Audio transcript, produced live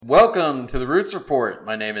Welcome to the Roots Report.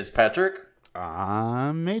 My name is Patrick.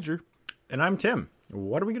 I'm Major. And I'm Tim.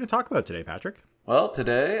 What are we going to talk about today, Patrick? Well,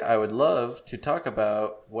 today I would love to talk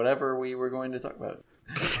about whatever we were going to talk about.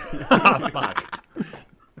 Oh, fuck.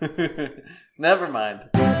 Never mind.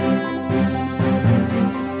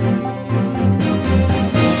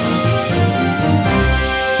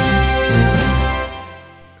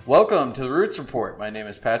 Welcome to the Roots Report. My name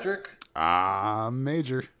is Patrick. I'm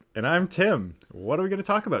Major. And I'm Tim. What are we going to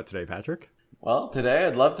talk about today, Patrick? Well, today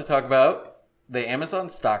I'd love to talk about the Amazon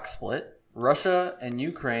stock split, Russia and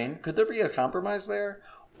Ukraine. Could there be a compromise there?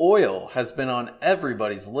 Oil has been on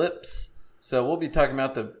everybody's lips, so we'll be talking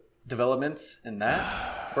about the developments in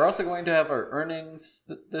that. We're also going to have our earnings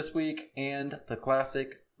this week and the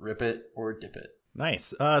classic Rip It or Dip It.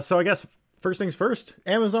 Nice. So I guess first things first,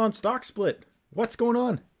 Amazon stock split. What's going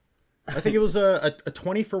on? I think it was a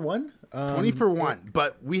 20 for 1. 20 for 1.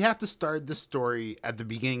 But we have to start the story at the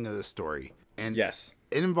beginning of the story. And yes,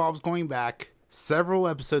 it involves going back several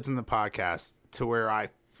episodes in the podcast to where I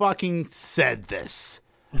fucking said this.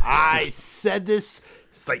 I said this.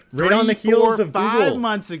 It's like right on the heels of 5 Google.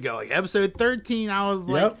 months ago. Like episode 13, I was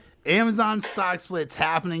like, Amazon stock split's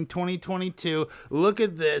happening 2022. Look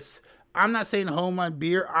at this. I'm not saying hold my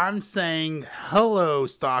beer. I'm saying hello,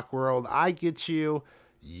 stock world. I get you.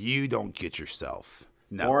 You don't get yourself.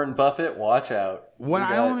 No. Warren Buffett, watch out. What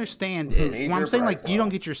I don't understand is, when I'm saying like you don't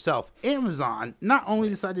get. get yourself, Amazon not only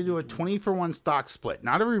decided to do a 20 for 1 stock split,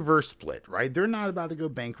 not a reverse split, right? They're not about to go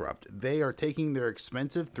bankrupt. They are taking their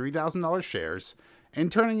expensive $3,000 shares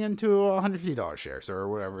and turning into $150 shares or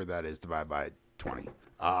whatever that is divided by 20.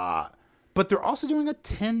 But they're also doing a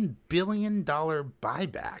 $10 billion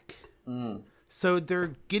buyback. So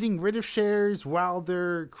they're getting rid of shares while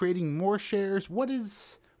they're creating more shares. What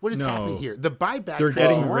is happening here? The buyback. they're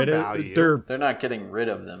getting rid of. value. They're not getting rid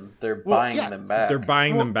of them. They're buying them back. They're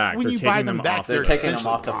buying them back. When They're you taking buy them back, off. They're they're taking them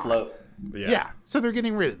off the essentially float. Yeah, so they're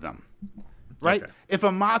getting rid of them, right? Okay. If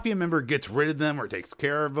a mafia member gets rid of them or takes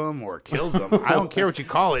care of them or kills them, I don't care what you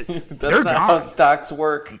call it, That's they're not how gone. stocks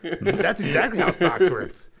work. That's exactly how stocks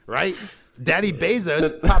work, right? Daddy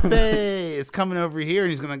Bezos, Pape, is coming over here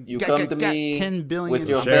and he's going You come to me 10 billion with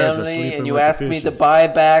your Shares are family sleeping and you with the ask me to fishes. buy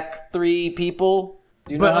back 3 people.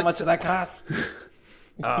 Do you know But how like- much that costs?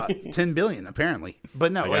 10 billion apparently.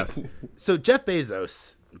 But no, like, guess. so Jeff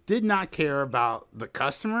Bezos did not care about the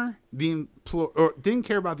customer, or didn't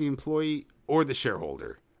care about the employee or the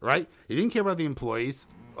shareholder, right? He didn't care about the employees,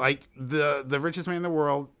 like the richest man in the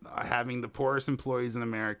world having the poorest employees in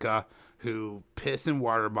America who piss in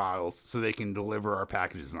water bottles so they can deliver our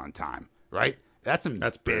packages on time, right? That's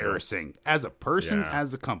brutal. embarrassing as a person, Yeah.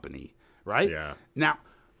 as a company, right? Yeah. Now,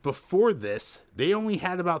 before this, they only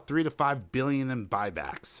had about 3 to 5 billion in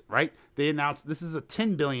buybacks, right? They announced this is a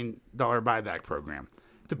 $10 billion buyback program.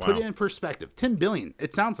 To put Wow. it in perspective, 10 billion,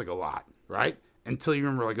 it sounds like a lot, right? Until you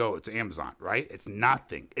remember, like, oh, it's Amazon, right? It's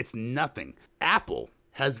nothing. It's nothing. Apple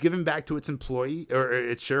has given back to its employee or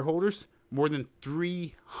its shareholders more than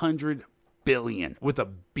 300 billion with a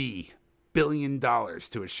B billion dollars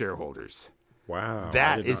to its shareholders. Wow. I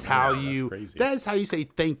That did is not know how that. That's you crazy. that is how you say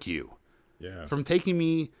thank you. Yeah. From taking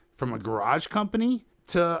me from a garage company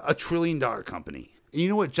to a $1 trillion company. And you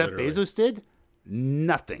know what Jeff Literally. Bezos did?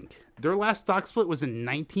 Nothing. Their last stock split was in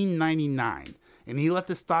 1999, and he let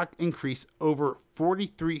the stock increase over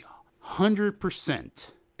 4,300%.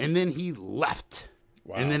 And then he left.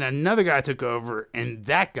 Wow. And then another guy took over, and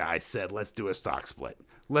that guy said, let's do a stock split.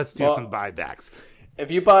 Let's do some buybacks. If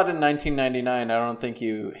you bought in 1999, I don't think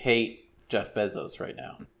you hate Jeff Bezos right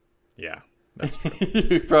now. Yeah. That's true.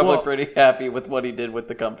 You're probably Well- pretty happy with what he did with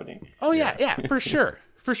the company. Oh yeah, for sure,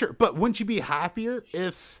 for sure. But wouldn't you be happier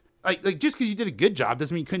if, like just because you did a good job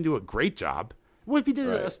doesn't mean you couldn't do a great job? What if you did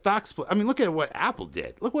a Right. stock split? I mean, look at what Apple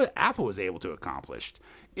did. Look what Apple was able to accomplish.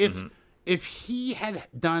 If he had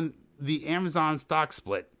done the Amazon stock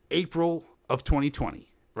split April of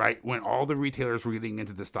 2020, right when all the retailers were getting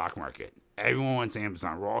into the stock market, everyone wants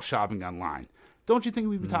Amazon. We're all shopping online. Don't you think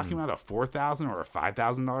we'd be talking about a $4,000 or a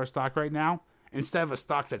 $5,000 stock right now instead of a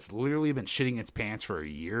stock that's literally been shitting its pants for a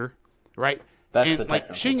year, right? That's and the like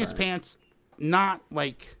technical shitting its term. pants, not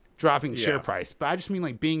like dropping share Yeah. price, but I just mean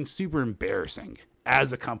like being super embarrassing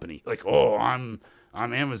as a company. Like, oh, I'm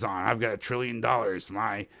Amazon. I've got $1 trillion.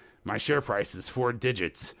 My share price is 4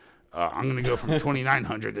 digits. I'm gonna go from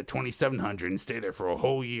 2,900 to 2,700 and stay there for a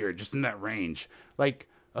whole year, just in that range. Like,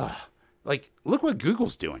 look what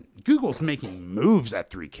Google's doing. Google's making moves at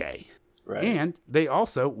 3K. Right. And they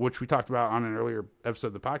also, which we talked about on an earlier episode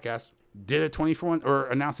of the podcast, did a 20-for-1 or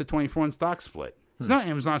announced a 20-for-1 stock split. It's not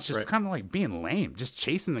Amazon's just kind of like being lame, just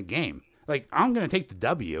chasing the game. Like, I'm going to take the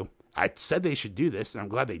W I said they should do this, and I'm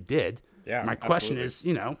glad they did. Yeah, My question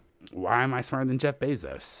absolutely. is, why am I smarter than Jeff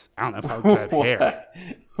Bezos? I don't know if I have hair.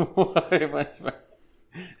 Why am I smart?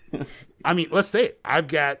 I mean, let's say it. I've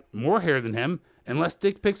got more hair than him and less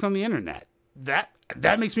dick pics on the internet.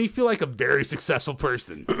 That makes me feel like a very successful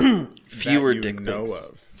person. Fewer That you dick know pics.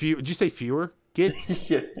 of. Did you say fewer? Get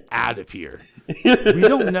Yeah. out of here. We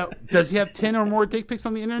don't know. Does he have 10 or more dick pics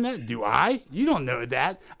on the internet? Do I? You don't know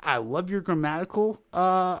that. I love your grammatical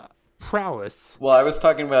prowess. Well, I was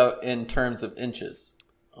talking about in terms of inches.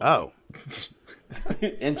 Oh.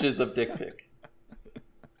 Inches of dick pic.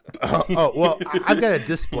 Oh, well, I've got a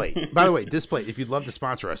display. By the way, display, if you'd love to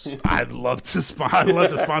sponsor us, I'd love to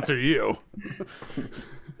sponsor you.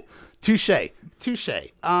 Touche.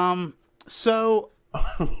 So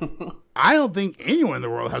I don't think anyone in the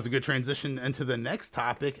world has a good transition into the next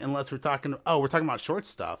topic unless we're talking about short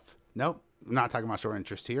stuff. Nope. I'm not talking about short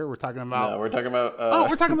interest here. We're talking about No, we're talking about.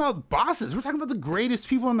 we're talking about bosses. We're talking about the greatest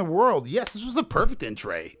people in the world. Yes, this was a perfect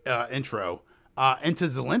intro into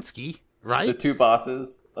Zelensky, right? the two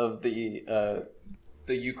bosses of the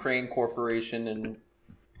Ukraine Corporation and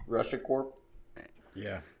Russia Corp.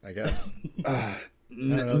 Yeah, I guess.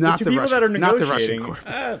 Not the two the people Russian, that are not the negotiating. Russian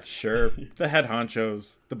corp. Sure. The head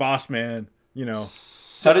honchos, the boss man.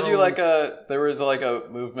 How did you like there was like a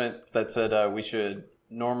movement that said we should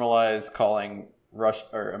normalize calling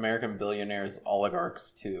American billionaires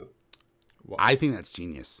oligarchs too. I think that's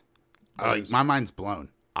genius. My mind's blown.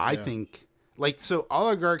 I think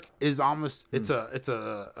oligarch is almost it's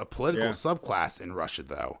a political subclass in Russia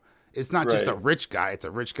though. It's not just Right. a rich guy. It's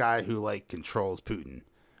a rich guy who controls Putin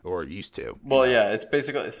or used to. Well, yeah, it's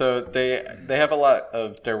basically so they have a lot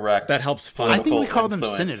of direct. That helps fund. I think we political call them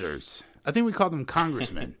influence. senators. I think we call them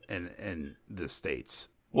congressmen in the states.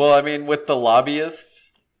 Well, I mean, with the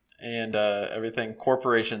lobbyists and everything,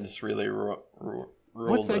 corporations really rule.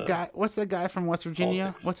 What's that the- guy? What's that guy from West Virginia?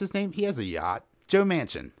 politics. What's his name? He has a yacht. Joe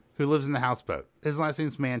Manchin, who lives in the houseboat. His last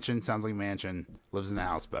name's Manchin. Sounds like Manchin. Lives in the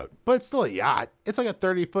houseboat, but it's still a yacht. It's like a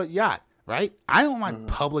 30-foot yacht, right? I don't want my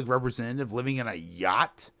public representative living in a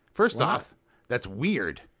yacht. First off, that's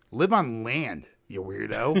weird. Live on land, you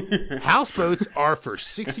weirdo. Houseboats are for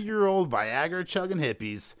 60-year-old Viagra chugging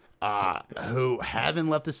hippies who haven't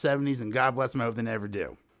left the 70s, and God bless them, I hope they never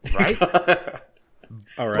do. Right?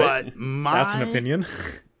 All right. But That's an opinion.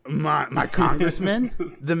 My congressman,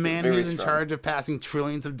 the man Very who's in strong. charge of passing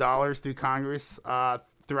trillions of dollars through Congress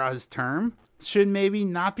throughout his term, should maybe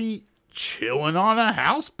not be chilling on a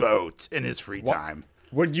houseboat in his free time.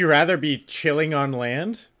 Would you rather be chilling on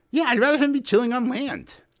land? Yeah, I'd rather him be chilling on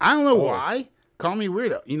land. I don't know why. Call me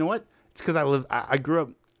weirdo. You know what? It's because I grew up.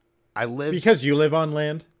 Because you live on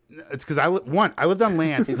land? It's because I lived on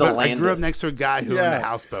land. He's a but I grew up landist. next to a guy who owned a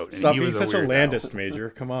houseboat. And Stop he being was such a weirdo. landist, Major.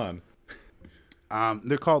 Come on.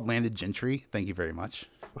 They're called landed gentry. Thank you very much.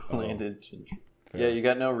 landed. Yeah, you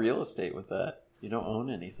got no real estate with that. You don't own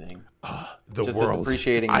anything. The Just world.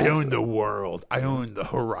 appreciating I nature. own the world. I own the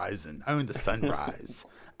horizon. I own the sunrise.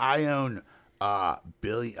 I own I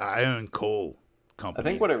own coal company. I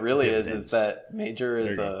think what it really is dividends. that Major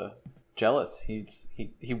is There you jealous.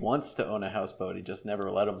 He wants to own a houseboat. He just never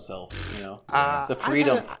let himself. You know, the I've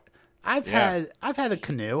freedom. I've had a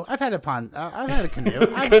canoe. I've had a canoe.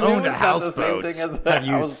 I've Canoe owned a is not the same houseboat. thing as a Have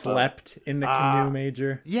you houseboat. slept in the canoe,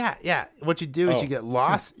 Major? Yeah. What you do is Oh. you get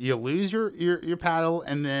lost, you lose your paddle,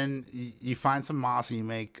 and then you find some moss and you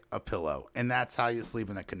make a pillow, and that's how you sleep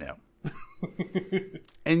in a canoe.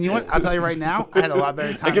 And you know what? I'll tell you right now, I had a lot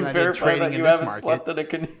better I time can than I did verify trading that in you this haven't market. slept in a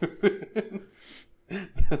canoe.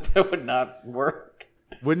 That would not work.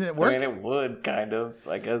 Wouldn't it work? I mean, it would kind of.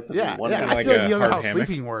 I guess. If yeah. you wanted to. I like feel a like you know hard how hammock.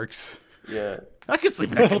 sleeping works. Yeah. I could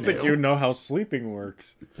sleep in a I canoe. don't think you know how sleeping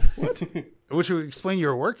works. Which would explain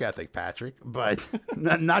your work ethic, Patrick, but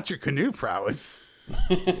not your canoe prowess.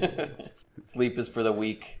 Sleep is for the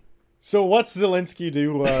weak. So what's Zelensky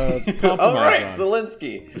do compromise All right, on?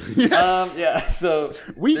 Zelensky. Yes. Yeah. So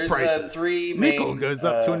Wheat there's, prices. three main. Nickel goes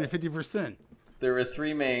up 250%. There were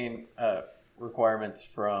three main requirements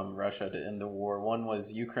from Russia to end the war. One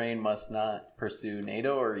was Ukraine must not pursue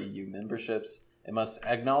NATO or EU memberships. It must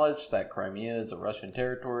acknowledge that Crimea is a Russian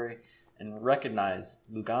territory and recognize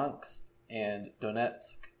Lugansk and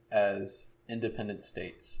Donetsk as independent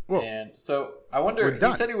states. Well, and so I wonder, we're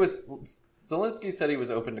done. Zelensky said he was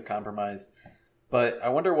open to compromise, but I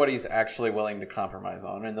wonder what he's actually willing to compromise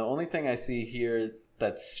on. And the only thing I see here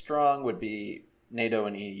that's strong would be NATO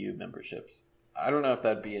and EU memberships. I don't know if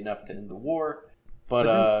that'd be enough to end the war,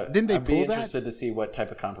 but didn't they I'd be pull that? interested to see what type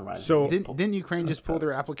of compromise. So- Didn't Ukraine just pull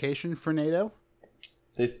their application for NATO?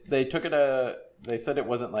 They took it. They said it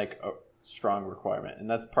wasn't like strong requirement, and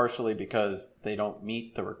that's partially because they don't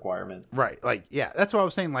meet the requirements. Right. Like, yeah, that's what I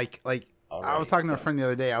was saying. Like I was talking to a friend the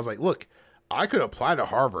other day. I was like, look, I could apply to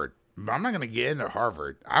Harvard, but I'm not going to get into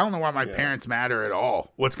Harvard. I don't know why my parents matter at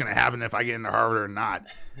all. What's going to happen if I get into Harvard or not?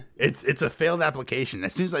 It's a failed application.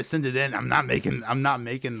 As soon as I send it in, I'm not making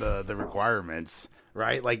the requirements,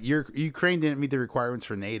 right? Like Ukraine didn't meet the requirements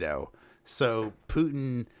for NATO. So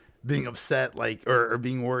Putin being upset, like, or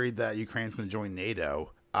being worried that Ukraine's going to join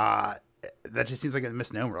NATO, that just seems like a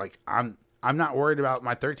misnomer. Like, I'm not worried about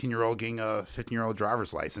my 13-year-old getting a 15-year-old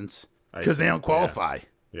driver's license because they don't qualify.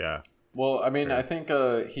 Yeah. Well, I mean, I think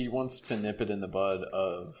he wants to nip it in the bud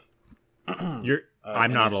of.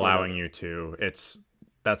 I'm not allowing you to.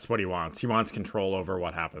 That's what he wants. He wants control over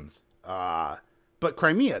what happens. But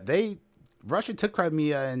Crimea, Russia took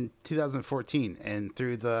Crimea in 2014, and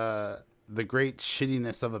through the great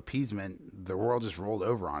shittiness of appeasement, the world just rolled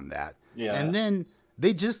over on that. Yeah. And then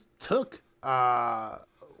they just took Lugansk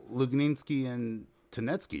and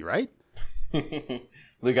Donetsk, right?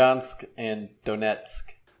 Lugansk and Donetsk.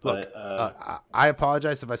 Look, But, I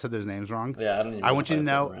apologize if I said those names wrong. yeah, I don't even. I want you to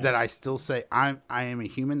know right. that I still say I am a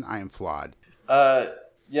human. I am flawed.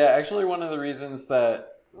 Yeah, actually, one of the reasons that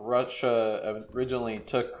Russia originally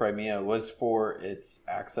took Crimea was for its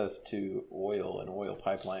access to oil and oil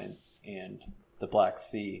pipelines and the Black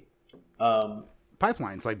Sea.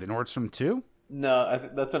 Pipelines like the Nord Stream 2? No, I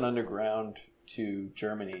think that's an underground to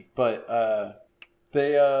Germany, but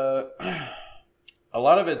they a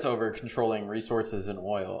lot of it's over controlling resources in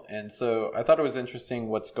oil, and so I thought it was interesting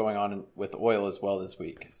what's going on with oil as well this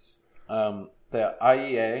week. The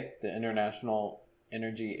IEA, the International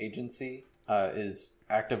Energy Agency, is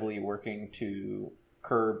actively working to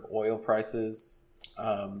curb oil prices.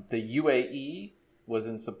 The UAE was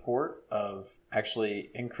in support of actually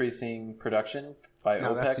increasing production by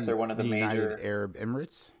No, that's OPEC. They're one of the major United Arab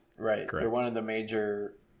Emirates. right. Correct. They're one of the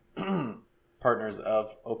major partners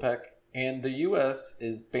of OPEC, and the U.S.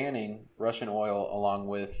 is banning Russian oil along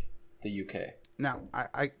with the UK. Now,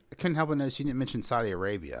 I couldn't help but notice you didn't mention Saudi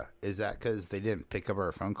Arabia. Is that because they didn't pick up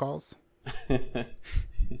our phone calls?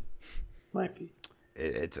 Might be.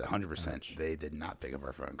 It's 100%. They did not pick up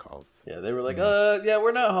our phone calls. Yeah, they were like, yeah,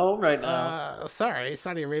 we're not home right now. Sorry,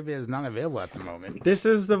 Saudi Arabia is not available at the moment. This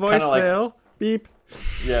is the kinda like- voicemail. Beep.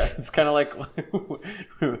 Yeah, it's kind of like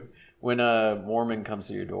when a Mormon comes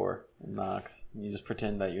to your door and knocks, and you just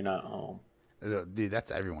pretend that you're not home. Dude,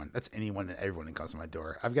 that's everyone. That's anyone and everyone that comes to my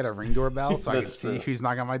door. I've got a Ring doorbell, so I can That's see true. who's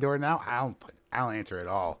knocking on my door now. I don't answer at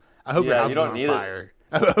all. I hope Yeah, your house you is don't on need it. fire.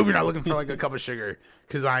 I hope you're not looking for like a cup of sugar,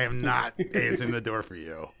 because I am not answering the door for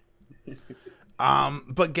you.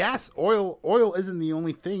 But oil isn't the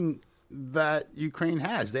only thing that Ukraine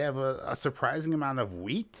has. They have a surprising amount of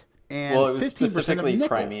wheat and Well, it was 15% of specifically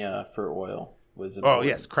nickel. Crimea for oil. Was Oh important.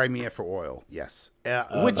 yes, Crimea for oil. Yes,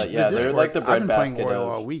 but yeah, they're like the I've been playing breadbasket oil of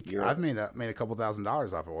all week. Europe. I've made a couple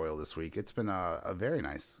 $1,000s off of oil this week. It's been a very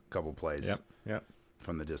nice couple plays Yep.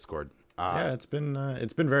 from the Discord. Yeah, it's been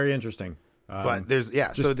very interesting. But there's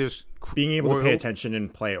Being able to pay oil. attention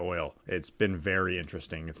and play oil, it's been very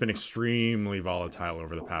interesting. It's been extremely volatile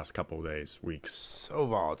over the past couple of days, weeks. So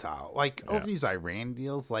volatile. Like over these Iran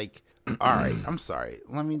deals. Like, all right, I'm sorry.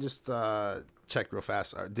 Let me just check real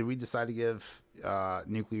fast. Did we decide to give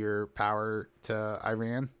nuclear power to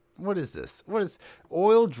Iran? What is this? What is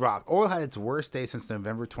oil drop? Oil had its worst day since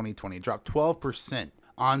November 2020. It dropped 12%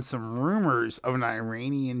 on some rumors of an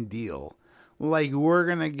Iranian deal. Like, we're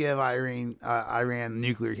gonna give Iran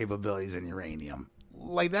nuclear capabilities and uranium.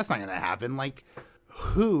 Like, that's not gonna happen. Like,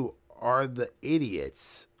 who are the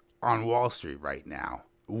idiots on Wall Street right now?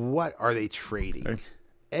 What are they trading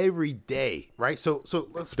every day? Right. So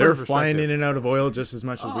let's. They're flying in and out of oil just as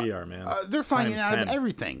much as we are, man. They're flying Times out of 10.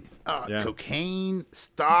 everything. Yeah. Cocaine,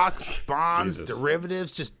 stocks, bonds, Jesus.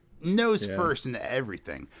 derivatives, just nose first into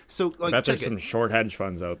everything. So, I like, bet check there's some short hedge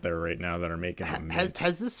funds out there right now that are making them.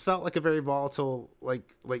 has this felt like a very volatile like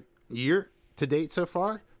year to date so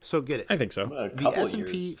far? So get it. I think so. A The couple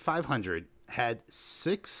S&P years. 500 had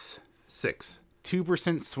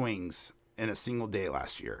 2% swings in a single day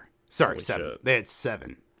last year. Sorry, Holy 7. shit. They had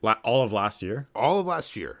 7. All of last year. All of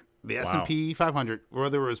last year, the S&P 500,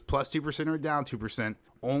 whether it was plus 2% or down 2%,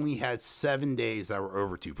 only had 7 days that were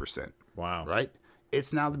over 2%. Wow. Right?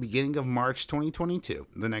 It's now the beginning of March 2022,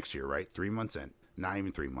 the next year, right? 3 months in. Not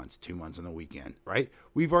even 3 months, 2 months on the weekend, right?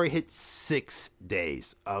 We've already hit 6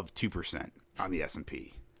 days of 2% on the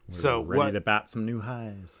S&P. So Ready to bat some new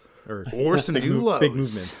highs or some new lows. big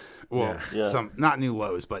movements. Well, Yeah. some not new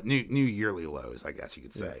lows, but new yearly lows, I guess you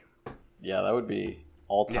could say. Yeah, that would be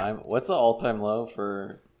all time. What's the all time low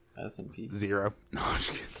for S&P? 0. No, I'm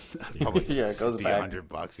just kidding. Probably Yeah, it goes back.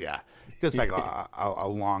 $100. Yeah, goes back a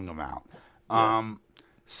long amount.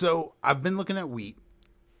 So I've been looking at wheat,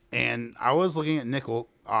 and I was looking at nickel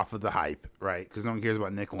off of the hype, right? Because no one cares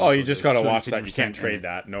about nickel. Oh, you just got to watch that. You can't trade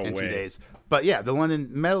that. No in way. 2 days. But yeah, the London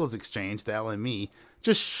Metals Exchange, the LME,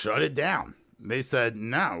 just shut it down. They said,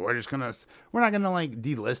 no, we're not gonna like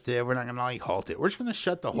delist it. We're not gonna like halt it. We're just gonna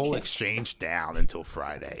shut the whole exchange down until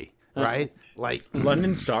Friday, right? Like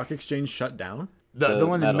London Stock Exchange shut down. the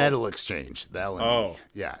London metals. Metal Exchange, the LME. Oh.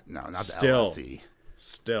 Yeah, no, not the Still. LSE.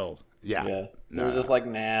 Still. Yeah, Yeah, they no, were just like,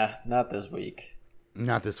 nah, not this week.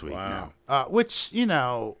 not this week. Wow. No, which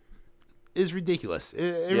is ridiculous.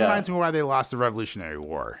 It Yeah. reminds me why they lost the Revolutionary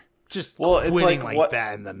War. Just Well, it's quitting like like what-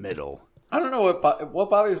 that in the middle. I don't know what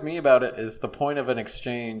bothers me about it is the point of an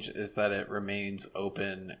exchange is that it remains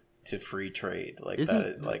open to free trade, like Isn't-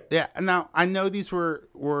 that. Like Yeah, and now I know these were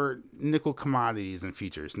nickel commodities and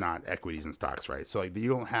futures, not equities and stocks, right? So like you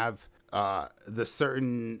don't have the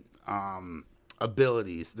certain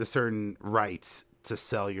abilities, the certain rights to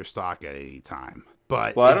sell your stock at any time.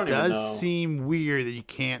 But Well, I it don't even does know. seem weird that you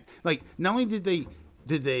can't like. Not only did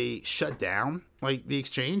they shut down like the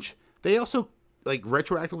exchange, they also like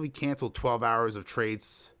retroactively canceled 12 hours of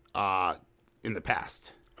trades in the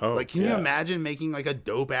past. Oh, like, can you yeah. imagine making like a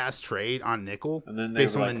dope ass trade on nickel And then they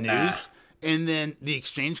based were on the like, nah. news, and then the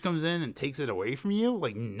exchange comes in and takes it away from you?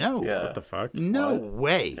 Like, no, yeah, What the fuck? no What?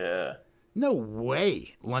 way, yeah. no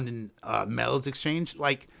way. London Metals Exchange,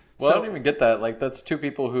 like, Well, I so don't even get that. Like, that's two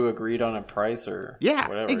people who agreed on a price or yeah,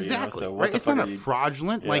 whatever. exactly. You know? So what Right? the It's fuck not are a you?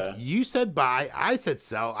 fraudulent. Like, Yeah. you said buy, I said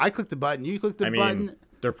sell. I clicked the button, you clicked the I mean, button.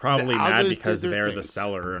 they're probably the mad algos because did their they're the things.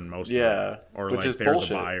 seller and most of Yeah, it. Or which like is they're bullshit.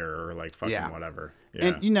 the buyer or like fucking Yeah. whatever. Yeah.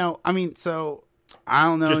 And I mean, so I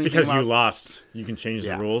don't know. Just anything because you about- lost, you can change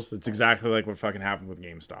Yeah. the rules. It's exactly like what fucking happened with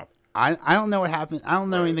GameStop. I don't know what happened. I don't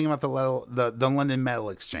know anything about the London Metal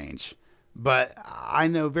Exchange, but I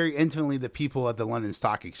know very intimately the people at the London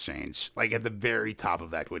Stock Exchange, like at the very top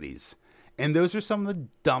of equities, and those are some of the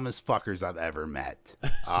dumbest fuckers I've ever met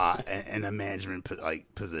in a management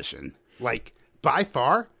position. Like by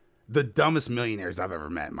far, the dumbest millionaires I've ever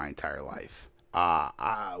met in my entire life.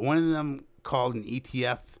 One of them called an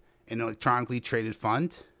ETF an electronically traded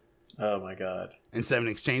fund Oh my god! instead of an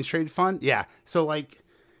exchange traded fund. Yeah, so like.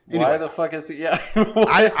 Why Anyway. the fuck is he? Yeah,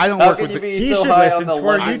 I don't How work can with you the- be He so should high listen on the to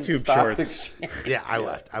our London YouTube Stock shorts. Exchange? Yeah, I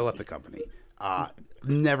left the company.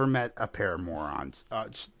 Never met a pair of morons.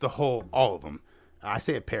 Just all of them. I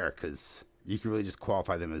say a pair because you can really just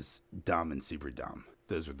qualify them as dumb and super dumb.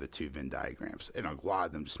 Those were the two Venn diagrams, and a lot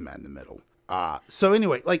of them just met in the middle. So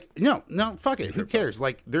anyway, like no, fuck it. Who cares?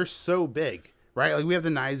 Like they're so big, right? Like we have the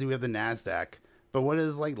NYSE, we have the Nasdaq, but what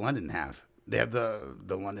does like London have? They have the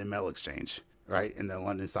London Metal Exchange, right, and the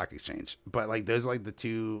London Stock Exchange. But like those are like the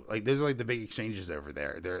two, like those are like the big exchanges over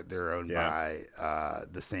there. They're owned by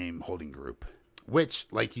the same holding group. Which,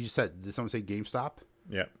 like you said, did someone say GameStop?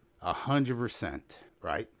 Yeah. 100%,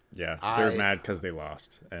 right? Yeah. I They're mad because they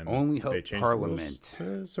lost. And Only they hope changed the rules Parliament.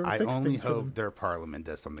 to sort of I fix only things for them. hope their Parliament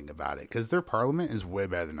does something about it because their Parliament is way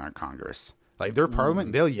better than our Congress. Like their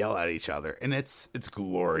Parliament, they'll yell at each other, and it's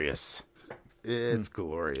glorious. It's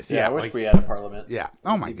glorious. Yeah, I wish like, we had a parliament. Yeah.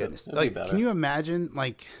 Oh my It'd be goodness. it'd be Like, better. can you imagine?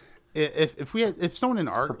 Like, if someone in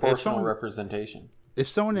our Proportional representation. if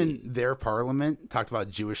someone in their parliament talked about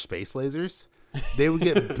Jewish space lasers, they would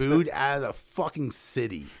get booed out of the fucking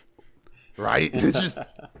city. Right? It's just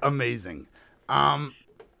amazing.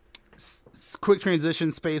 Quick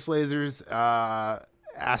transition, space lasers.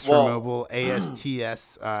 Astromobile,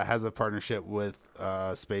 ASTS has a partnership with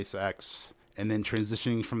SpaceX, and then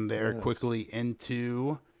transitioning from there quickly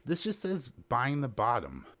into this. Just says buying the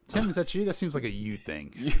bottom. Tim, is that you? That seems like a you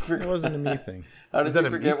thing. It wasn't a me thing. How did that you a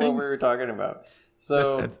me forget what thing? we were talking about?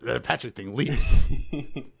 So That's a Patrick thing. Leaps.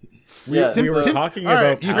 yeah, we were so- talking All right,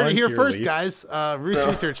 about you heard it here Palantir first, leaps. guys. Roots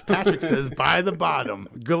Research. Patrick says buy the bottom.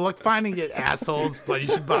 Good luck finding it, assholes, but you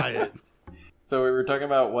should buy it. So we were talking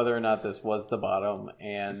about whether or not this was the bottom,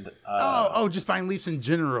 and Just buying leaps in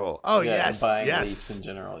general. Oh yeah, yes, buying yes. leaps in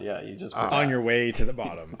general. Yeah, you just On your way to the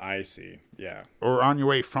bottom. I see. Yeah. Or on your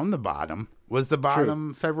way from the bottom. Was the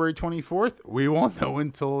bottom February 24th? We won't know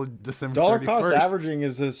until December Dollar 31st. cost averaging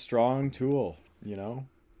is a strong tool, you know?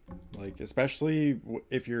 Like, especially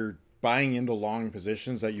if you're buying into long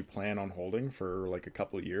positions that you plan on holding for like a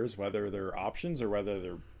couple of years, whether they're options or whether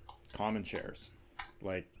they're common shares.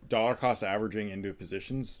 Like, dollar cost averaging into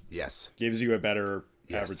positions Yes. gives you a better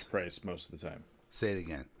Yes. average price most of the time. Say it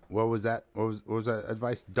again. What was that? What was that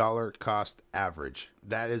advice? Dollar cost average.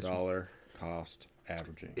 That is Dollar cost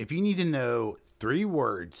averaging. if you need to know 3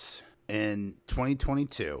 words in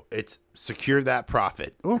 2022, it's secure that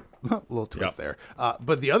profit. Oh, a little twist Yep. there.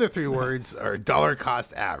 But the other 3 words are dollar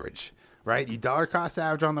cost average, right? You dollar cost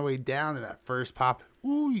average on the way down, and that first pop,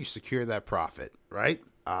 ooh, you secure that profit, right?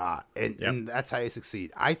 And that's how you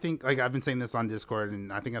succeed. I think, like I've been saying this on Discord,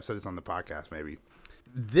 and I think I've said this on the podcast maybe.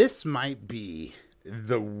 This might be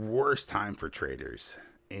the worst time for traders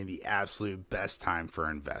and the absolute best time for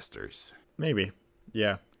investors. Maybe.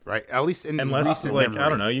 Yeah. Right? At least in Unless, recent like, memory. I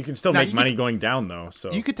don't know, you can still make money going down, though.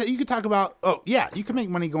 So You could talk about, you can make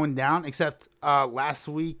money going down, except last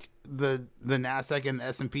week the NASDAQ and the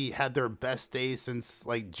S&P had their best day since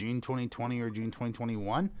like June 2020 or June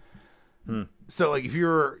 2021. So like if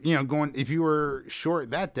you were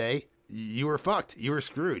short that day, you were fucked. You were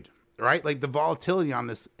screwed, right? Like the volatility on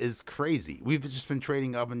this is crazy. We've just been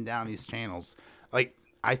trading up and down these channels. Like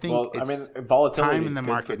I think volatility time in is the good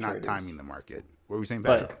market, for not traders. timing the market. What were we saying,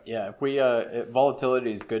 Patrick? But yeah, if we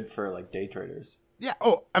volatility is good for like day traders. Yeah.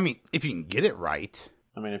 Oh, I mean, if you can get it right.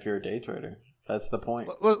 I mean, if you're a day trader, that's the point.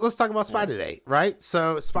 Let's talk about SPY today, right?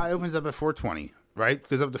 So SPY opens up at 420, right?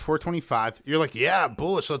 Goes up to 425. You're like, yeah,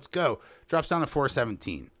 bullish, let's go. Drops down to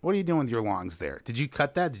 417. What are you doing with your longs there? Did you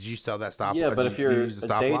cut that? Did you sell that stop? Yeah, but did if you you're use a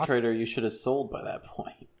stop day loss? trader, you should have sold by that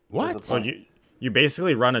point. What? What's the well, point? you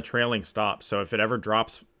basically run a trailing stop. So if it ever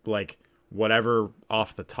drops like whatever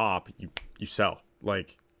off the top, you sell.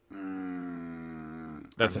 Like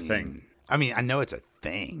that's a thing. I mean, I know it's a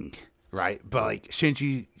thing, right? But like, shouldn't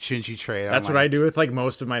you trade? That's what I do with like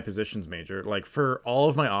most of my positions, Major. Like for all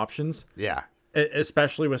of my options, Yeah.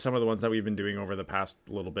 especially with some of the ones that we've been doing over the past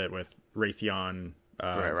little bit with Raytheon,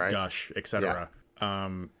 Right. Gush, etc.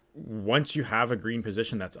 Once you have a green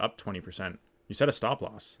position that's up 20%, you set a stop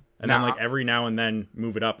loss, and then Now- like every now and then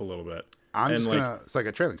move it up a little bit. I'm and just like, gonna. It's like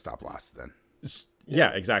a trailing stop loss then.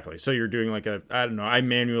 yeah, exactly. So you're doing like I don't know. I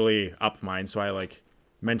manually up mine, so I like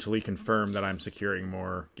mentally confirm that I'm securing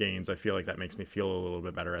more gains. I feel like that makes me feel a little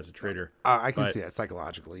bit better as a trader. I can But- see that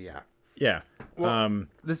psychologically. Yeah. Yeah.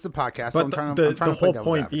 This is a podcast, so But I'm trying the to play whole devil's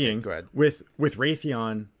point advocate. being Go ahead. with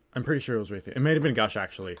Raytheon, I'm pretty sure it was Raytheon. It might have been Gush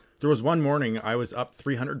actually. There was one morning I was up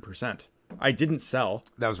 300%. I didn't sell.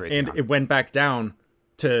 That was Raytheon. And it went back down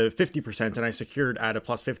to 50%, and I secured at a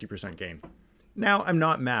plus 50% gain. Now I'm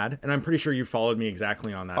not mad, and I'm pretty sure you followed me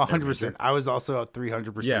exactly on that. 100%. I was also at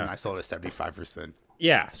 300%. Yeah. I sold at 75%.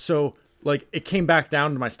 Yeah, so like it came back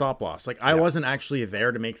down to my stop loss. Like I wasn't actually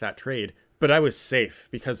there to make that trade, but I was safe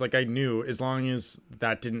because like I knew as long as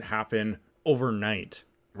that didn't happen overnight,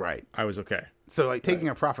 Right. I was okay. So like taking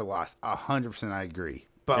a profit loss, 100% I agree.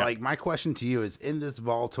 But like my question to you is, in this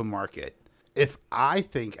volatile market, if I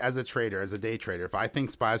think as a trader, as a day trader, if I think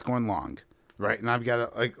SPY is going long, right, and I've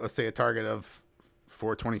got let's say a target of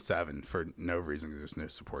 427 for no reason because there's no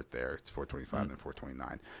support there. It's 425 and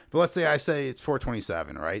 429. But let's say I say it's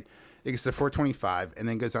 427, right? It gets to 425 and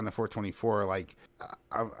then goes down to 424. Like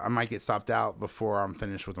I might get stopped out before I'm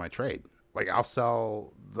finished with my trade. Like I'll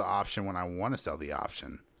sell the option when I want to sell the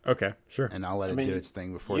option, Okay, sure. and I'll let it do its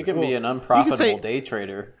thing before You can be an Well, unprofitable say- day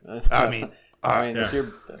trader. I mean, if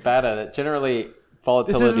you're bad at it, generally this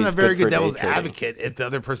volatility isn't a is very good for good devil's day trading. advocate if the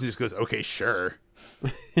other person just goes, okay, sure.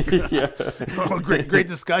 Yeah. Oh, great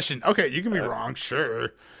discussion. Okay, you can be wrong,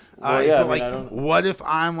 sure. Well, yeah, but I mean, like, I don't- what if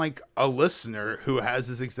I'm like a listener who has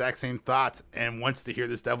this exact same thoughts and wants to hear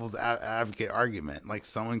this devil's advocate argument? Like,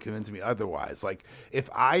 someone convinced me otherwise. Like, if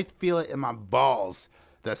I feel it in my balls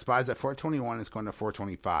that SPY's at 421 is going to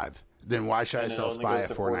 425, then why should I And it sell only SPY goes at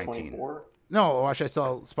to 419? 424? No, why should I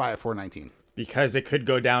sell SPY at 419? Because it could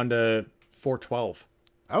go down to 412.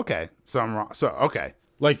 Okay, so I'm wrong. So okay,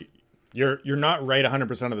 Like you're not right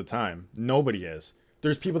 100% of the time. Nobody is.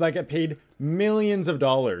 There's people that get paid millions of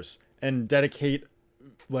dollars and dedicate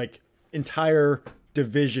like entire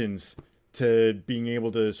divisions to being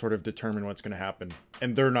able to sort of determine what's going to happen,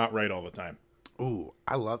 and they're not right all the time. ooh,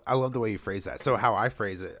 I love the way you phrase that. So how I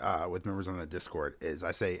phrase it with members on the Discord is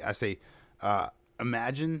I say,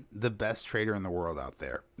 imagine the best trader in the world out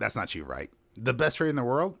there. That's not you, right? The best trader in the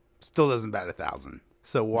world still doesn't bat 1,000.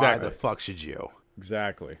 So why Exactly. the fuck should you?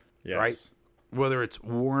 Exactly. Yes. Right? Whether it's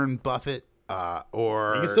Warren Buffett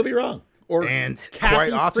or You can still be wrong. Or and Kathy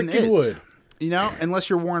quite often frickin' is. Wood. You know, unless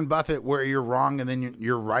you're Warren Buffett, where you're wrong and then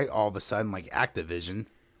you're right all of a sudden, like Activision,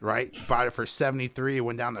 right? Bought it for 73, it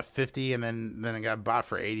went down to 50, and then it got bought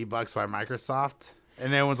for $80 by Microsoft.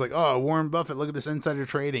 And everyone's like, "Oh, Warren Buffett, look at this insider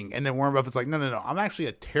trading." And then Warren Buffett's like, "No, I'm actually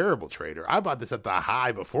a terrible trader. I bought this at the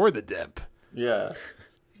high before the dip." Yeah.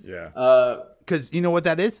 Yeah. Because you know what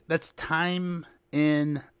that is? That's time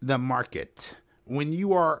in the market. When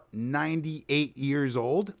you are 98 years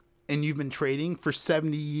old and you've been trading for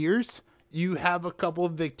 70 years, you have a couple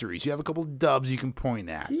of victories. You have a couple of dubs you can point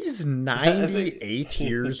at. He's 98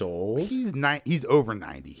 years old. He's over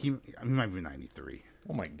 90. He might be 93.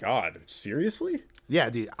 Oh my God! Seriously? Yeah,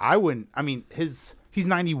 dude. I wouldn't. I mean, he's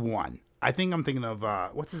 91. I think I'm thinking of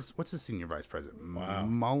what's his senior vice president? Wow.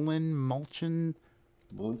 Mulchin.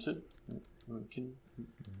 Munchin? Mukin.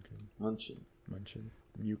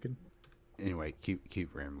 Anyway, keep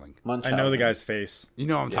rambling. I know the guy's face. You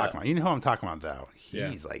know what I'm Yeah. talking about. You know who I'm talking about, though. Yeah.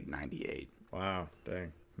 He's like 98. Wow,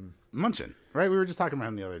 dang. Munchin, right? We were just talking about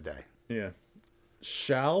him the other day. Yeah.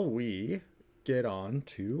 Shall we get on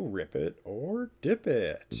to rip it or dip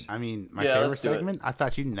it? I mean, my Yeah, favorite let's do it. segment. I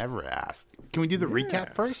thought you never asked. Can we do the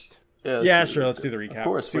recap first? Yeah, sure. Let's do the recap. Of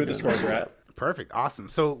course. See what the scores are at. Perfect. Awesome.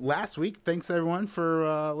 So last week, thanks everyone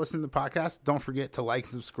for listening to the podcast. Don't forget to like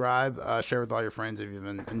and subscribe. Share with all your friends if you've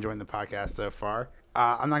been enjoying the podcast so far.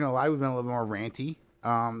 I'm not going to lie, we've been a little more ranty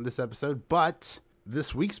this episode, but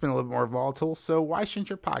this week's been a little bit more volatile. So why shouldn't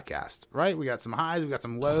your podcast, right? We got some highs, we got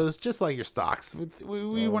some lows, just like your stocks.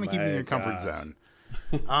 We want to keep you in your comfort zone.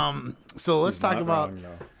 So let's talk about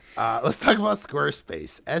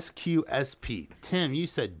Squarespace. SQSP. Tim, you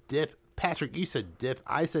said dip. Patrick, you said dip.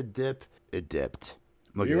 I said dip. It dipped.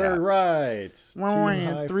 Look You at were that. right.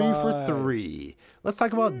 Three for three. Let's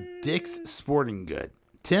talk about Dick's Sporting Good.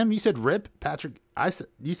 Tim, you said rip. Patrick,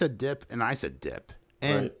 you said dip, and I said dip.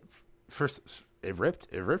 And Right. it ripped.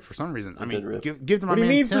 It ripped for some reason. I did mean, rip. give to my What do you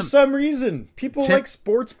man mean Tim. for some reason? People Tim- like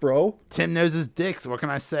sports, bro. Tim knows his dicks. What can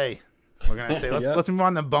I say? Let's move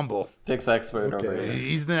on to Bumble. Dick's expert over here.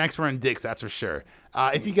 He's the expert on dicks, that's for sure.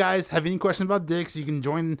 If you guys have any questions about dicks, you can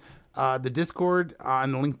join the Discord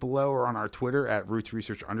in the link below or on our Twitter at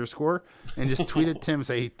rootsresearch_, and just tweet at Tim.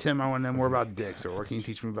 Say, hey, Tim, I want to know more about dicks, or what can you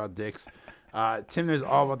teach me about dicks? Tim knows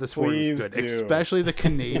all about the sport. Please Is good, do. especially the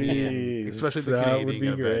Canadian, Please, especially the that Canadian would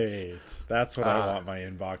be events. great. That's what I want my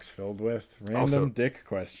inbox filled with. Random Also- dick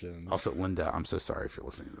questions. Also, Linda, I'm so sorry if you're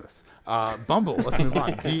listening to this. Bumble, let's move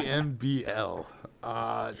on. BMBL.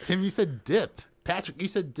 Tim, you said dip. Patrick, you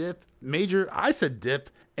said dip. Major, I said dip,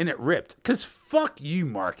 and it ripped. Because fuck you,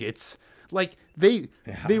 markets. Like, they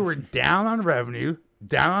were down on revenue,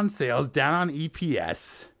 down on sales, down on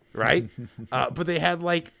EPS, right? But they had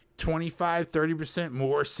like 25-30%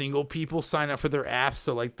 more single people sign up for their apps.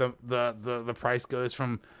 So like the price goes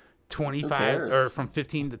from 25 cares? or from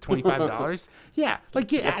 $15 to $25. Yeah, like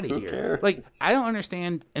get out of Who here. cares? Like I don't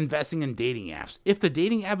understand investing in dating apps. If the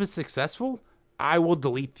dating app is successful, I will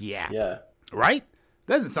delete the app. Yeah. Right?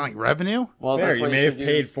 Doesn't sound like revenue. Well, Fair. that's You why may have should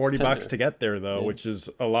paid use $40 Tinder. to get there, though, which is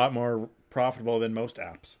a lot more profitable than most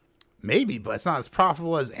apps. Maybe, but it's not as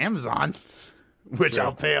profitable as Amazon, which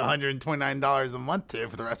I'll pay $129 a month to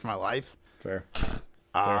for the rest of my life. Fair.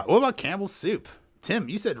 What about Campbell's Soup? Tim,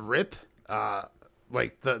 you said rip,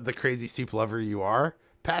 like the crazy soup lover you are.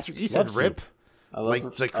 Patrick, you said Love rip, soup. I love-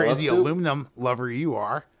 like the I crazy love soup. aluminum lover you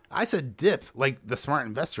are. I said dip, like the smart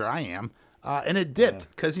investor I am. And it dipped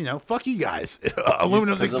because, fuck you guys.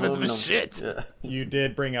 Aluminum's Because expensive aluminum. as shit. Yeah. You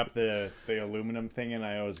did bring up the aluminum thing, and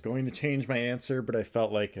I was going to change my answer, but I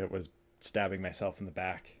felt like it was stabbing myself in the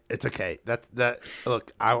back. It's okay.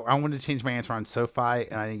 Look, I wanted to change my answer on SoFi,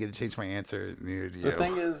 and I didn't get to change my answer. Neither do you. The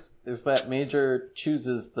thing is that Major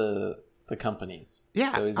chooses the companies.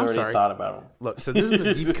 Yeah, So he's I'm already sorry. thought about them. Look, so this is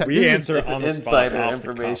the deep cut. We this is- answer It's on the spot. insider off the cuff.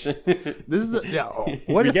 information. This is the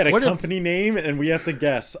what We if get a what company name, and we have to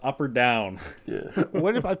guess up or down. Yeah. if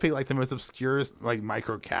what if I pick like the most obscure like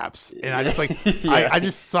micro caps, and I just like Yeah. I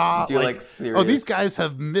just saw You're, like like, oh these serious. guys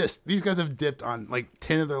have missed, these guys have dipped on like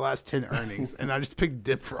 10 of their last 10 earnings, and I just picked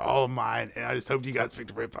dip for all of mine, and I just hoped you guys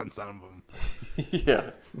picked rip on some of them.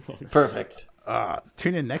 Yeah. Perfect.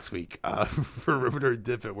 Tune in next week for Rip or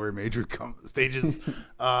Dip It, where Major stages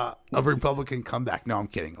a Republican comeback. No, I'm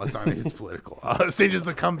kidding. Let's not make this political. Stages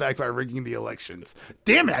a comeback by rigging the elections.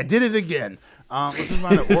 Damn it, I did it again. Let's move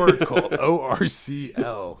on to Oracle,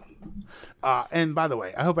 ORCL. And by the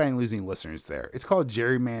way, I hope I didn't lose any listeners there. It's called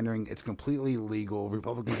gerrymandering. It's completely legal.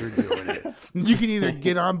 Republicans are doing it. You can either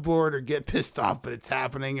get on board or get pissed off, but it's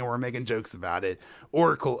happening, and we're making jokes about it.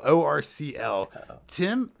 Oracle, ORCL.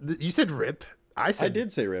 Tim, you said rip. I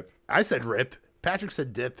did say rip. I said rip. Patrick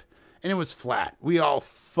said dip, and it was flat. We all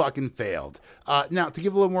fucking failed. Now, to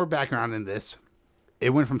give a little more background in this, it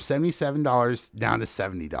went from $77 down to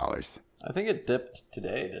 $70. I think it dipped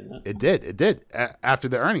today, didn't it? It did. It did. After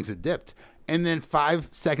the earnings, it dipped, and then 5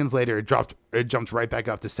 seconds later, it dropped. It jumped right back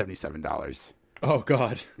up to $77. Oh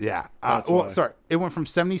God. Yeah. That's Well, why. sorry. It went from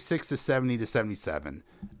 76 to 70 to 77.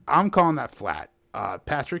 I'm calling that flat.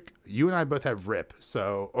 Patrick, you and I both have rip.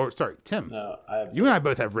 Tim. No, I have. You and I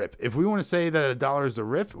both have rip. If we want to say that $1 is a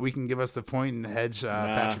rip, we can give us the point and hedge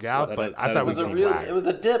Patrick out. that- But that I thought is we It was a could real. flat. It was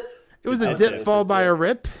a dip. It was a It dip did. followed by a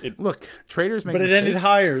rip. Look, traders make But it mistakes. ended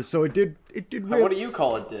higher, so it did rip. What do you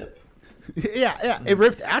call a dip? Yeah. It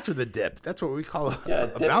ripped after the dip. That's what we call a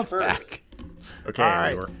dip bounce first. back. Okay, All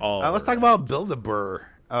right. we're all Let's talk about Build-A-Burr.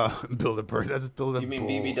 Build-A-Burr. That's Build-A-Bull. You mean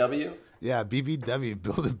BBW? Yeah, BBW,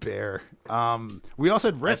 Build-A-Bear. We all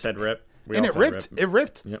said rip. I said rip. And it ripped. It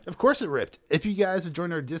ripped. Yep. Of course it ripped. If you guys have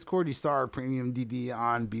joined our Discord, you saw our premium DD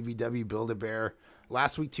on BBW Build-A-Bear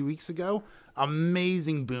last week, 2 weeks ago.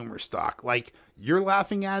 Amazing boomer stock. Like, you're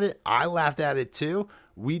laughing at it. I laughed at it too.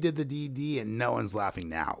 We did the DD and no one's laughing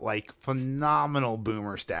now. Like, phenomenal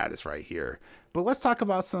boomer status right here. But let's talk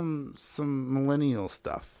about some millennial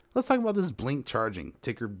stuff. Let's talk about this Blink charging,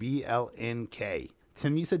 ticker BLNK.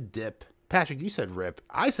 Tim, you said dip. Patrick, you said rip.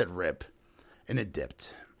 I said rip. And it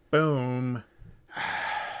dipped. Boom.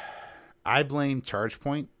 I blame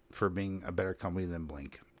ChargePoint for being a better company than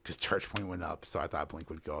Blink because ChargePoint went up, so I thought Blink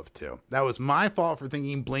would go up too. That was my fault for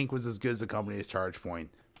thinking Blink was as good as a company as ChargePoint.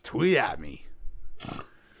 Tweet at me.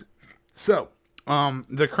 So,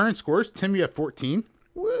 the current scores: Tim, you have 14.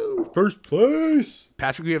 Woo! First place.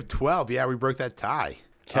 Patrick, you have 12. Yeah, we broke that tie.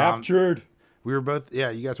 Captured. We were both. Yeah,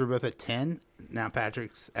 you guys were both at 10. Now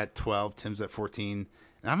Patrick's at 12. Tim's at 14.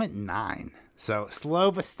 And I'm at 9. So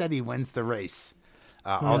slow but steady wins the race.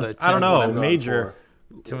 Although I don't Tim- know, going Major.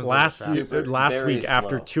 Tim was Last a little faster. last Very week,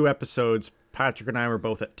 after slow. 2 episodes, Patrick and I were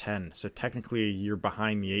both at 10. So technically, you're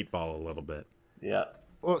behind the 8 ball a little bit. Yeah.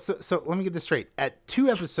 Well, so let me get this straight. At 2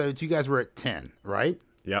 episodes, you guys were at 10, right?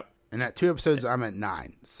 Yep. And at 2 episodes, I'm at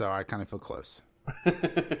 9. So I kind of feel close.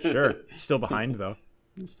 Sure. Still behind though.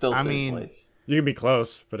 Still I third mean- place. You can be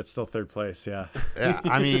close, but it's still 3rd place. Yeah. Yeah,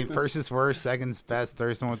 I mean, first is worst, second's best,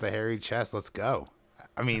 third's one with the hairy chest. Let's go.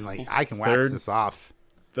 I mean, like, I can wax Third. this off.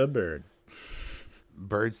 The bird.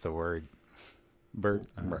 Bird's the word. Bird.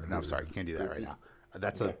 No, I'm sorry. Can't do that right now.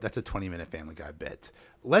 That's a 20-minute Family Guy bit.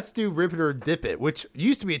 Let's do Rip It or Dip It, which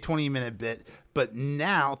used to be a 20-minute bit, but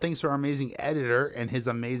now, thanks to our amazing editor and his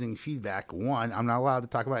amazing feedback, 1, I'm not allowed to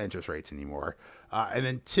talk about interest rates anymore. And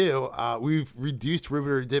then 2, we've reduced Rip It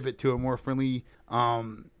or Dip It to a more friendly,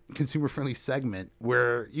 consumer-friendly segment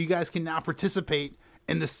where you guys can now participate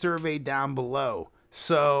in the survey down below.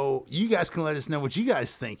 So you guys can let us know what you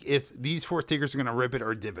guys think if these 4 tickers are going to rip it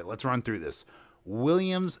or dip it. Let's run through this.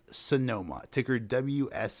 Williams Sonoma, ticker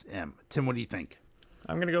WSM. Tim, what do you think?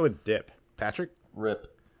 I'm going to go with dip. Patrick?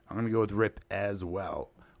 Rip. I'm going to go with rip as well.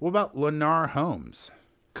 What about Lennar Homes?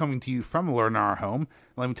 Coming to you from Lennar Home.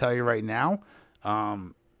 Let me tell you right now,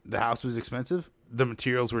 the house was expensive. The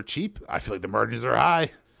materials were cheap. I feel like the margins are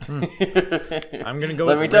high. I'm going to go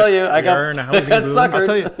Let with me tell rip. you, I We are in a housing got boom.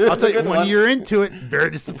 suckered. I'll tell you Good when one. you're into it, very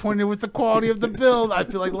disappointed with the quality of the build. I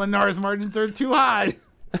feel like Lennar's margins are too high.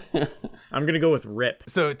 I'm going to go with rip.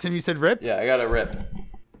 So, Tim, you said rip? Yeah, I got a rip. Yep,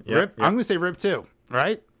 Rip. yep. I'm going to say rip too,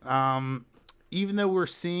 right? Even though we're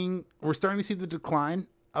starting to see the decline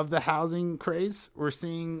of the housing craze, we're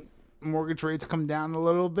seeing mortgage rates come down a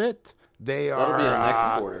little bit. That'll be on next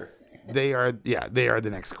quarter. They are the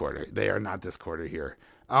next quarter. They are not this quarter here.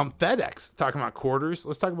 FedEx, talking about quarters.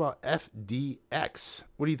 Let's talk about FDX.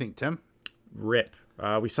 What do you think, Tim? Rip.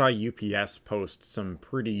 We saw UPS post some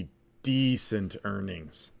pretty decent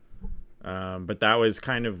earnings. But that was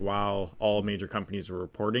kind of while all major companies were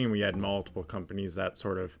reporting. We had multiple companies that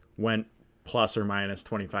sort of went plus or minus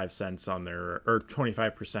 25 cents on their, or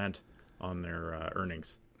 25% on their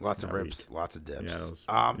earnings. Lots of that rips, week. lots of dips. Yeah, those-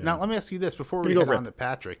 Now, let me ask you this before we Gonna go head on rip. to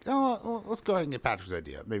Patrick. Oh, well, let's go ahead and get Patrick's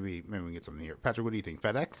idea. Maybe we can get something here. Patrick, what do you think?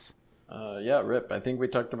 FedEx? Yeah, rip. I think we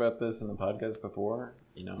talked about this in the podcast before.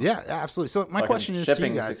 Yeah, absolutely. So my fucking question is to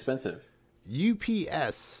shipping you is guys. expensive.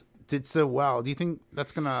 UPS did so well. Do you think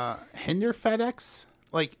that's going to hinder FedEx?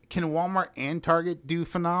 Like, can Walmart and Target do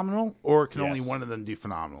phenomenal, or can only Yes. one of them do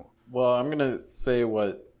phenomenal? Well, I'm gonna say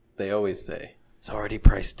what they always say. It's already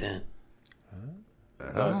priced in.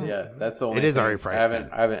 So yeah, that's the only. It is thing. already priced in.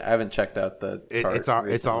 I haven't checked out the chart. It's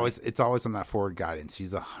recently. it's always on that forward guidance.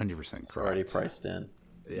 He's 100% correct. already priced in.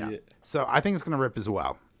 Yeah. So I think it's going to rip as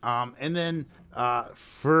well. And then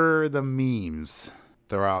for the memes,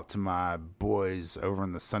 throw out to my boys over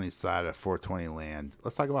on the sunny side of 420 land.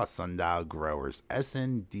 Let's talk about Sundial Growers,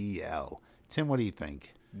 SNDL. Tim, what do you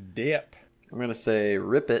think? Dip. I'm gonna say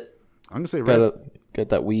rip it. I'm going to say rip. Get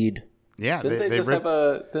that weed. Yeah, Didn't they just rip. have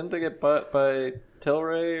a? Didn't they get bought by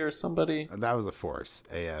Tilray or somebody? That was a force.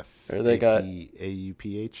 AF. Or they got-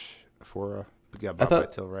 AUPH. Fora. Got I bought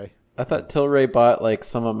thought- by Tilray. I thought Tilray bought like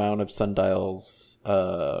some amount of Sundial's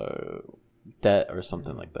debt or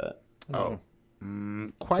something like that. Oh.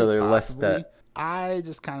 Quite So they're less possibly. debt. I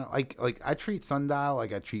just kind of like I treat Sundial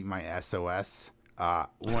like I treat my SOS.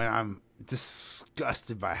 When I'm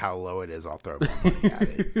disgusted by how low it is, I'll throw more money at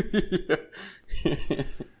it.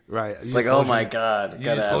 Right. You Like, just oh hold my your- god, You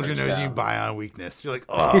gotta just hold have your it nose and you down. buy on weakness. You're like,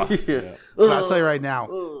 oh. Oh my god, You gotta just have hold your it nose and you down. buy on weakness. You're like, oh. Yeah. But I'll tell you right now,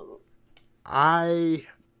 I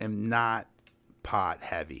am not pot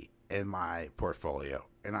heavy in my portfolio,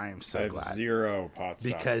 and I am I so have glad 0 pot stocks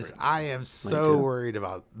because right now. I am so too. worried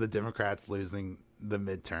about the Democrats losing the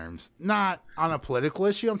midterms. Not on a political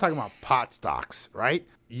issue. I'm talking about pot stocks, right?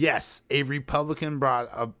 Yes, a Republican brought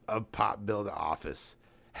a pot bill to office.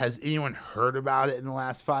 Has anyone heard about it in the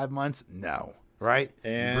last 5 months? No, right?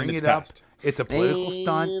 And Bring it's it up. passed. It's a political And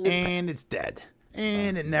stunt, it's and it's dead.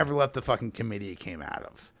 And it never left the fucking committee it came out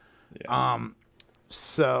of. Yeah.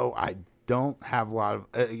 So I don't have a lot of.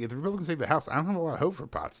 If the Republicans take the House, I don't have a lot of hope for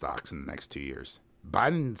pot stocks in the next 2 years.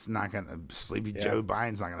 Biden's not gonna. Sleepy Joe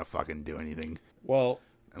Biden's not gonna fucking do anything Well,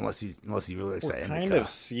 unless he really we're say kind of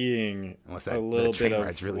seeing unless a that little train bit of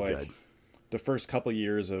ride's really like good. the first couple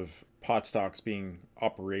years of pot stocks being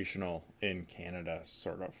operational in Canada,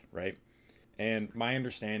 sort of, right? And my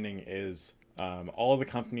understanding is all of the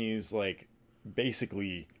companies like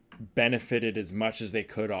basically benefited as much as they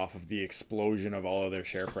could off of the explosion of all of their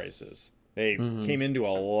share prices. They came into a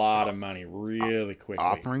lot of money really quickly.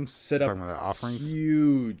 Offerings? Set up Talking about offerings?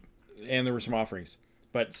 huge, and there were some offerings,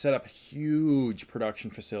 but set up huge production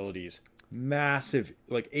facilities, massive,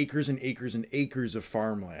 like acres and acres and acres of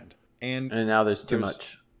farmland, and And now there's too There's-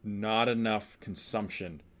 much. not enough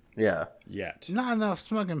consumption Yeah. yet, Not enough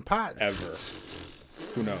smoking pot. ever.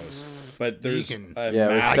 Who knows? But there's can- a Yeah,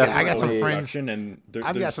 it was massive I got some production, and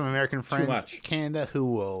I've got some American friends, much. Canada, who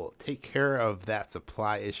will take care of that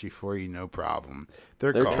supply issue for you, no problem.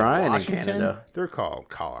 They're They're called trying in Washington. Canada. They're called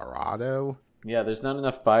Colorado. Yeah, there's not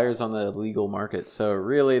enough buyers on the legal market, so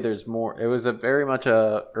really, there's more. It was a very much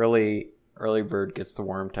a early bird gets the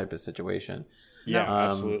worm type of situation. Yeah,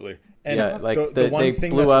 absolutely. And yeah, like the one they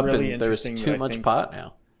thing blew that's up, really and there's interesting too that I much think- pot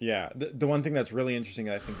now. Yeah, the one thing that's really interesting,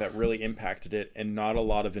 I think, that really impacted it, and not a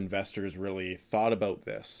lot of investors really thought about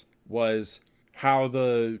this, was how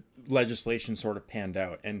the legislation sort of panned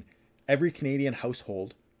out. And every Canadian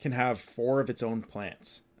household can have 4 of its own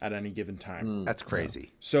plants at any given time. That's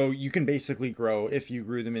crazy. So you can basically grow, if you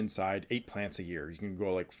grew them inside, 8 plants a year. You can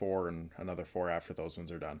grow like 4 and another 4 after those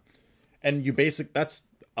ones are done. And that's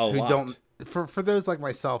a Who lot. don't for those like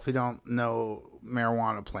myself who don't know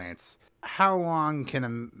marijuana plants? How long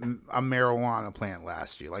can a marijuana plant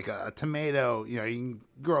last you? Like a tomato, you can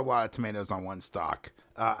grow a lot of tomatoes on one stalk.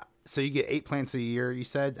 So you get 8 plants a year, you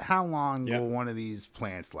said. How long Yeah. will one of these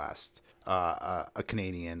plants last a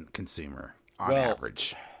Canadian consumer on Well,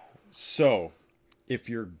 average? So if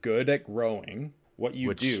you're good at growing, what you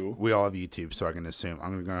Which do... we all have YouTube, so I'm going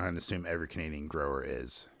to go ahead and assume every Canadian grower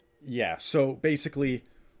is. Yeah, so basically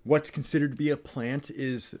what's considered to be a plant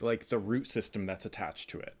is like the root system that's attached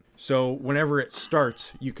to it. So whenever it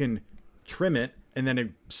starts, you can trim it and then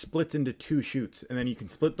it splits into 2 shoots, and then you can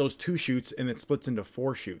split those 2 shoots and it splits into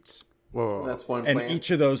 4 shoots. Whoa. That's one And plant.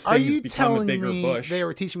 each of those Are things you become a telling bigger me bush. they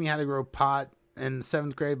were teaching me how to grow pot in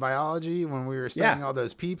 7th grade biology when we were studying Yeah. all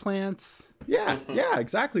those pea plants? Yeah, yeah,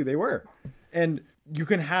 exactly. They were. And you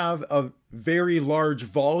can have a very large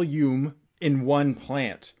volume in one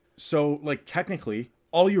plant. So, like, technically,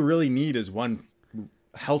 all you really need is one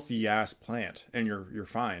healthy ass plant, and you're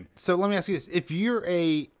fine. So let me ask you this: if you're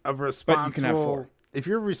a have responsible, 4. if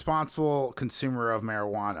you're a responsible consumer of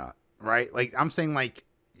marijuana, right? Like I'm saying, like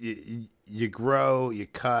you grow, you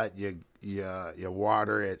cut, you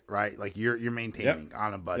water it, right? Like you're maintaining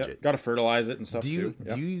on a budget. Yep. Got to fertilize it and stuff Do you too.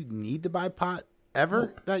 Yep. do you need to buy pot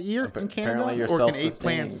ever that year in Canada, apparently you're or can 8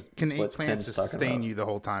 self-sustaining, plants is what plants Tim's talking sustain about. you the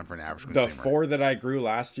whole time for an average The consumer? 4 that I grew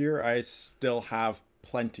last year, I still have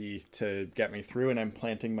plenty to get me through, and I'm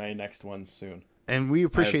planting my next ones soon. And we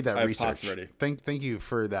appreciate I that have research. pots ready. Thank you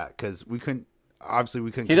for that, because we couldn't. Obviously,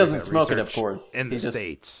 we couldn't. He get doesn't that smoke it, of research course. in the He just-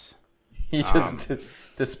 States. He just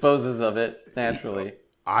disposes of it naturally.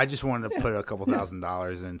 I just wanted to put a couple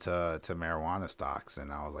 $1,000s into marijuana stocks,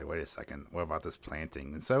 and I was like, wait a second, what about this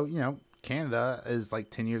planting? And so, Canada is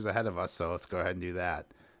like 10 years ahead of us, so let's go ahead and do that.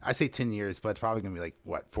 I say 10 years, but it's probably going to be like,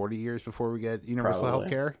 what, 40 years before we get universal health Probably.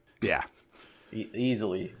 care? Yeah,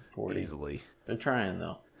 Easily 40. easily. They're trying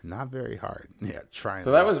though. Not very hard. Yeah, trying.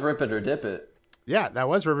 So that was rip it or dip it. Yeah, that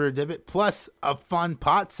was River Dip It, plus a fun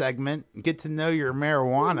pot segment. Get to know your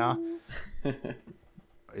marijuana.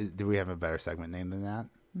 Do we have a better segment name than that?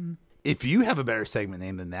 If you have a better segment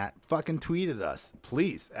name than that, fucking tweet at us,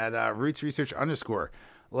 please, at Roots Research _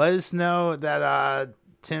 Let us know that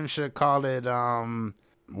Tim should have called it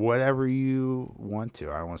whatever you want to.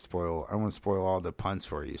 I want to spoil all the puns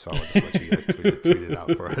for you, so I'll just let you guys tweet it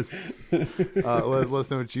out for us. Let us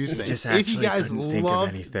know what you think. If you guys love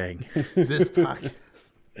anything. this podcast,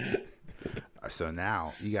 So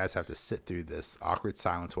now you guys have to sit through this awkward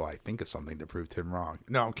silence while I think of something to prove Tim wrong.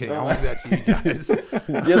 No, I'm kidding. I won't do that to you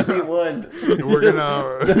guys. Yes, he would. We're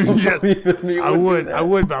gonna. Yes, I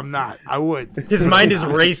would, but I'm not. I would. His mind is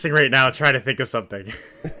racing right now, trying to think of something.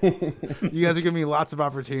 You guys are giving me lots of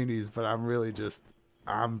opportunities, but I'm really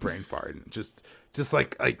I'm brain farting. Just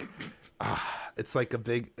like it's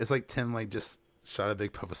like Tim like just shot a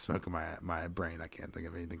big puff of smoke in my brain. I can't think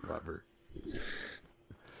of anything clever.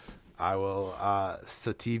 I will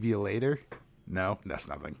sativa later. No, that's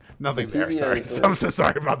nothing. Nothing there. Sorry. I'm so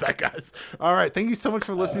sorry about that, guys. All right. Thank you so much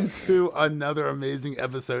for listening to another amazing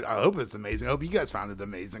episode. I hope it's amazing. I hope you guys found it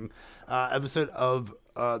amazing. Episode of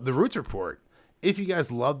The Roots Report. If you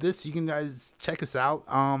guys love this, you can guys check us out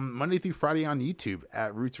Monday through Friday on YouTube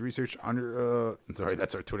at Roots Research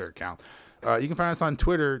that's our Twitter account. You can find us on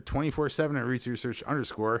Twitter 24/7 at Roots Research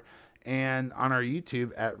 _ and on our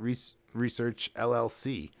YouTube at Research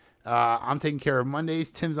LLC. I'm taking care of Mondays.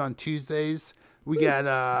 Tim's on Tuesdays. We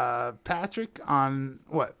got Patrick on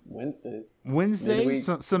what? Wednesdays.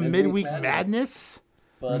 Some midweek madness.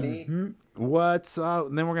 Buddy. Mm-hmm. What's up?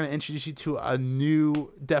 Then we're going to introduce you to a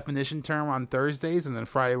new definition term on Thursdays. And then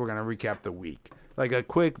Friday, we're going to recap the week. Like a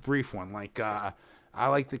quick, brief one. Like, I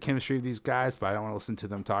like the chemistry of these guys, but I don't want to listen to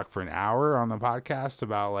them talk for an hour on the podcast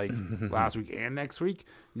about like last week and next week.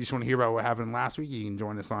 You just want to hear about what happened last week. You can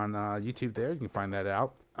join us on YouTube there. You can find that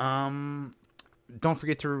out. Don't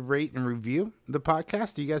forget to rate and review the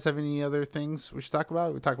podcast. Do you guys have any other things we should talk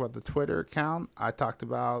about? We talked about the Twitter account. I talked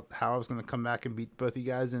about how I was going to come back and beat both of you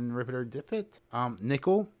guys in Rip It or Dip It.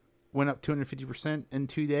 Nickel went up 250% in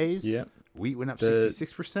 2 days. Yeah. Wheat went up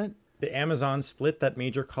 66%. The Amazon split that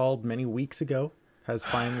Major called many weeks ago has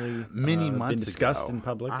finally been discussed in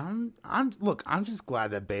public. I'm just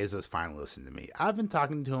glad that Bezos finally listened to me. I've been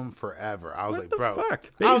talking to him forever. I was What like, the bro,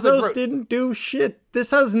 fuck? Bezos didn't do shit.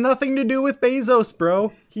 This has nothing to do with Bezos,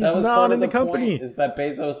 bro. He's not in the company. Is that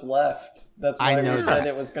Bezos left? That's why we said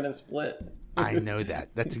it was going to split. I know that.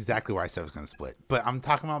 That's exactly why I said it was going to split. But I'm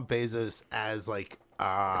talking about Bezos as like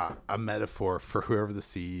a metaphor for whoever the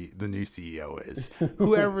new CEO is.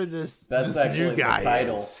 Whoever this new guy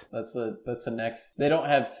title. is. That's the next. They don't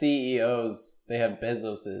have CEOs. They have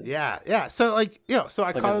Bezoses. Yeah. So like, so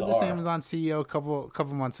I like called a this czar. Amazon CEO a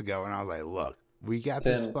couple months ago, and I was like, look, we got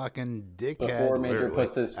Tim, this fucking dickhead before Major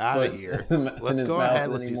puts his out foot of here. in Let's his go mouth ahead.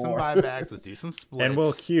 Let's do some anymore. buybacks. Let's do some splits. And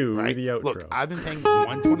we'll cue the outro. Look, I've been paying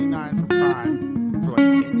 $129 for Prime for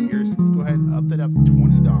like 10 years. Let's go ahead and up that up to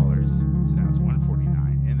 $20. So now it's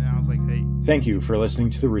 $149. And then I was like, hey. Thank you for listening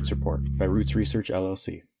to The Roots Report by Roots Research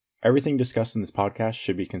LLC. Everything discussed in this podcast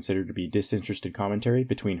should be considered to be disinterested commentary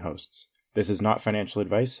between hosts. This is not financial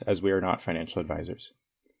advice, as we are not financial advisors.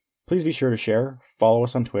 Please be sure to share, follow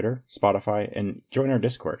us on Twitter, Spotify, and join our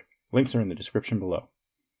Discord. Links are in the description below.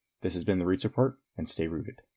 This has been The Roots Report, and stay rooted.